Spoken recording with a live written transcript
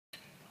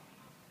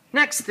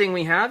Next thing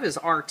we have is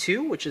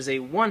R2, which is a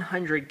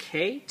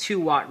 100K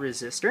 2-watt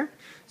resistor.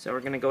 So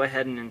we're going to go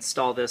ahead and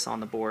install this on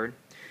the board.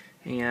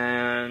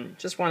 And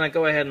just want to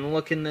go ahead and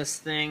look in this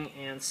thing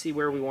and see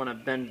where we want to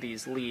bend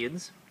these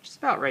leads, which is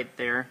about right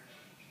there.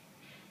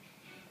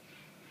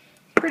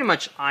 Pretty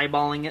much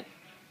eyeballing it.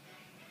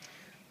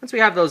 Once we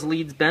have those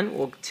leads bent,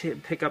 we'll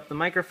pick up the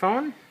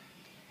microphone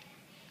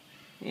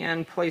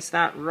and place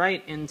that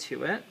right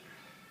into it.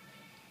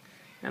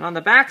 And on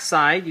the back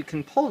side, you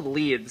can pull the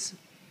leads.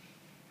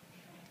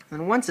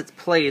 And once it's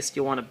placed,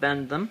 you'll want to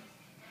bend them.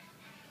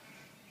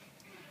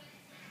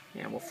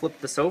 And we'll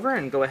flip this over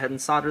and go ahead and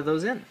solder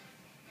those in.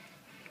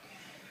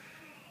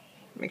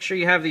 Make sure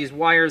you have these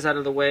wires out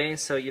of the way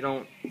so you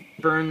don't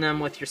burn them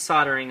with your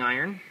soldering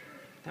iron.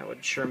 That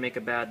would sure make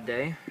a bad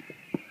day.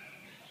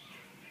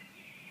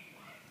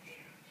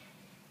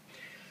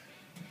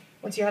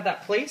 Once you have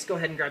that placed, go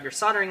ahead and grab your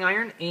soldering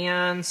iron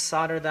and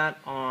solder that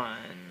on.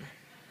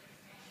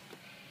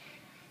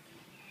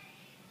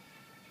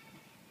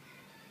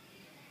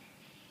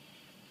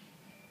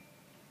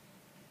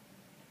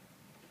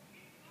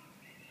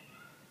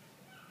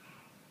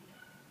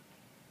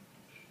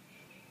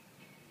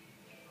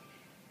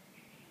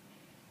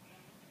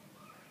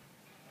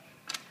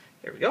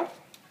 There we go.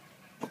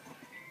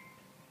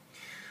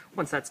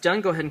 Once that's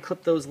done, go ahead and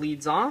clip those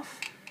leads off.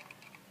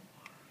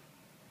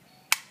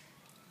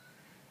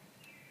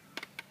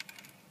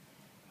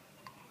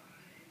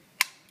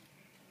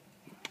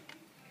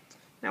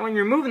 Now when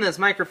you're moving this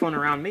microphone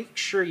around, make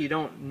sure you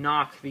don't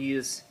knock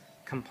these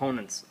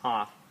components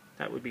off.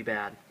 That would be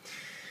bad.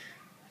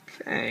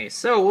 Okay,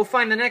 so we'll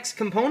find the next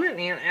component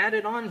and add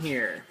it on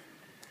here.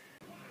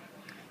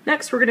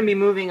 Next, we're going to be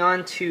moving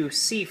on to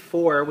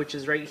C4, which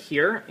is right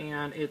here,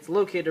 and it's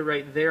located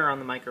right there on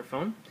the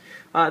microphone.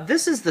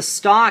 This is the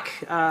stock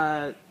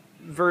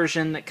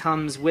version that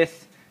comes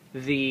with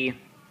the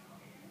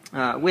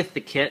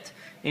kit,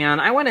 and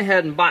I went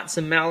ahead and bought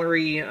some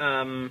Mallory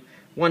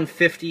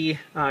 150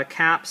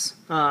 caps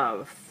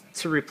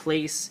to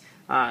replace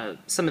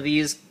some of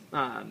these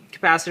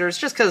capacitors,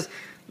 just because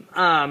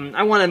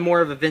I wanted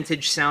more of a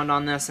vintage sound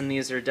on this, and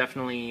these are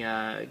definitely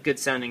good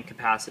sounding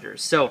capacitors.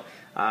 So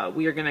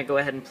we are going to go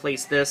ahead and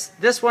place this.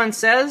 This one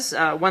says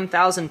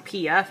 1000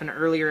 PF, and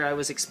earlier I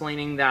was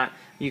explaining that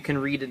you can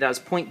read it as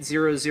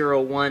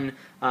 0.001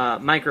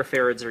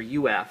 microfarads or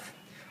UF.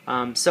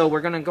 So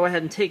we're going to go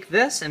ahead and take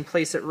this and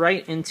place it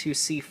right into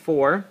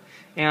C4.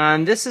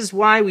 And this is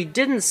why we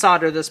didn't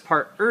solder this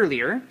part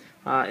earlier,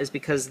 is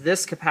because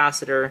this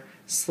capacitor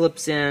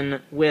slips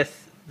in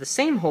with the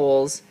same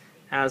holes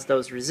as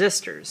those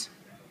resistors.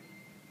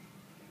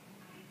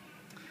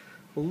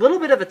 A little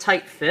bit of a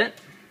tight fit.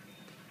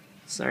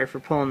 Sorry for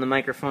pulling the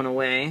microphone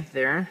away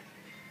there.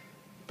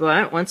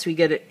 But once we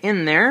get it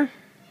in there,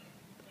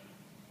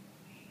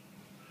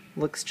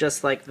 looks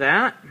just like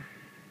that.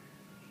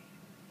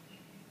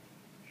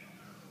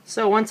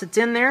 So once it's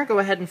in there, go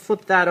ahead and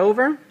flip that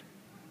over.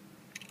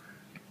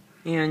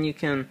 And you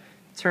can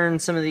turn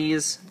some of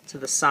these to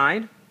the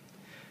side.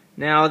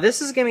 Now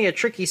this is going to be a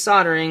tricky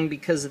soldering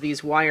because of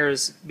these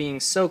wires being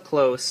so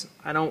close.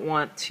 I don't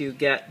want to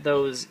get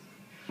those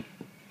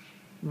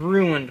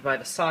ruined by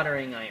the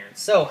soldering iron.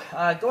 So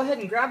go ahead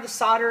and grab the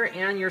solder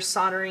and your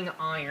soldering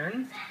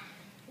iron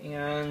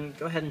and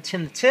go ahead and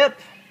tin the tip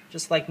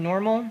just like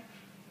normal.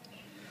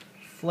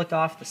 Flick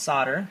off the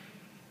solder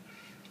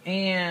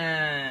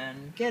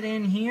and get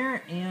in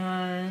here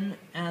and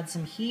add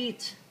some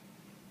heat,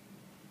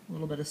 a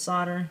little bit of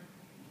solder.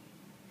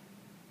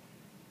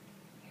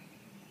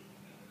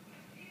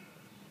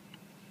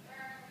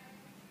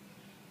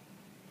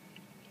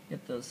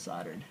 Get those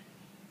soldered.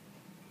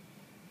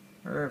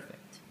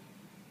 Perfect.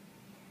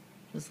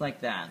 Just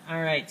like that.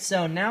 Alright,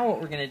 so now what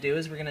we're going to do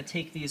is we're going to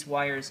take these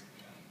wires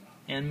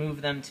and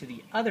move them to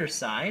the other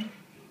side.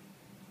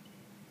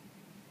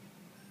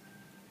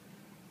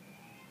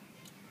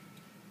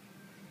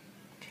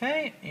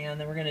 Okay, and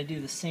then we're going to do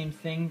the same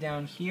thing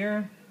down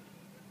here.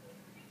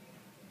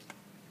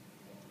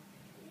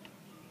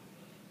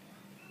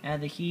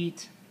 Add the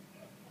heat.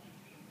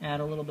 Add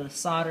a little bit of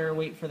solder.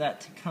 Wait for that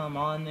to come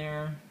on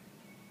there.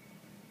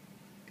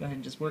 Go ahead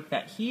and just work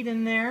that heat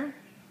in there.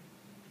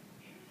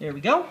 There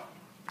we go.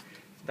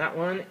 That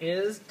one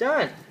is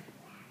done.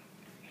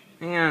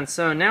 And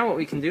so now what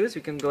we can do is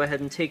we can go ahead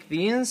and take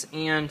these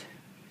and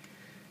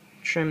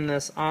trim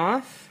this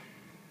off.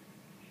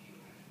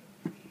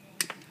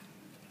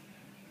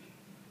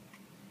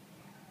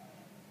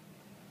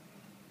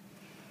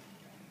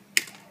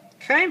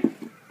 Okay.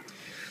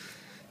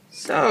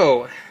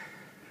 So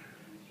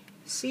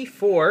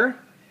C4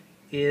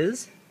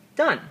 is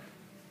done.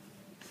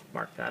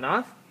 Mark that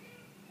off.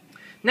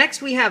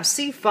 Next we have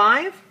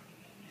C5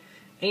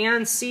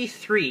 and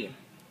C3,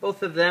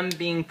 both of them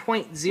being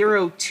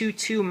 0.022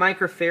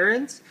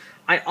 microfarads.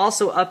 I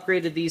also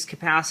upgraded these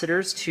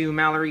capacitors to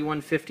Mallory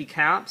 150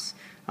 caps.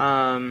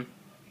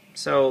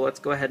 So let's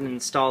go ahead and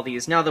install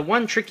these. Now the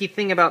one tricky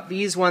thing about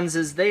these ones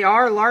is they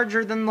are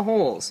larger than the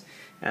holes.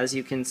 As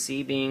you can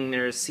see, being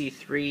there's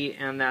C3,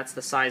 and that's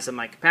the size of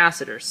my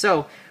capacitor.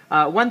 So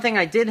One thing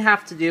I did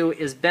have to do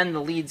is bend the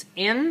leads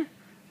in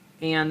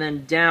and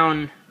then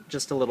down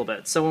just a little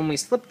bit. So when we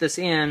slip this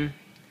in,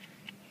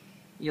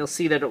 you'll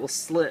see that it will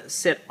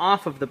sit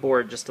off of the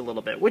board just a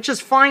little bit, which is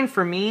fine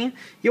for me.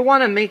 You'll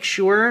want to make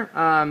sure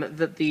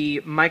that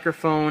the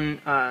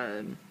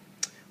microphone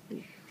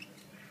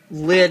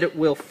lid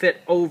will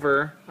fit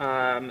over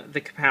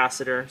the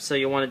capacitor, so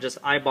you'll want to just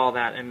eyeball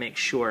that and make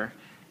sure.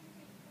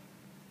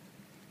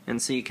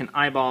 And so you can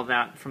eyeball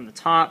that from the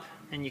top,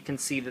 and you can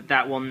see that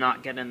that will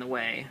not get in the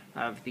way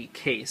of the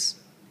case.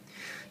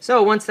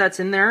 So once that's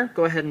in there,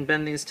 go ahead and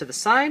bend these to the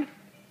side.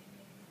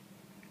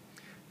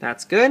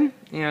 That's good.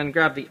 And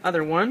grab the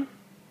other one.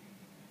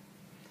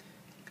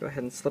 Go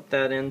ahead and slip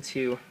that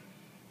into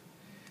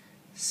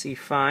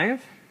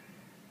C5.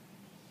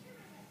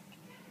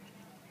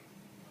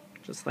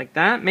 Just like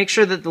that. Make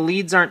sure that the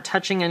leads aren't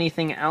touching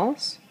anything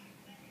else.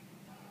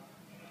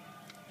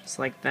 Just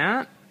like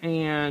that.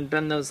 And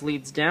bend those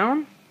leads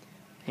down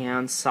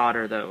and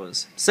solder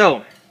those.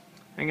 So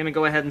I'm going to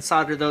go ahead and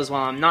solder those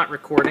while I'm not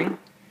recording.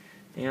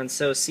 And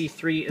so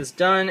C3 is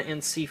done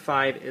and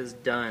C5 is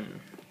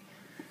done.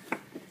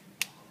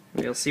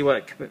 We'll see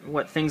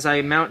what things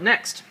I mount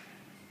next.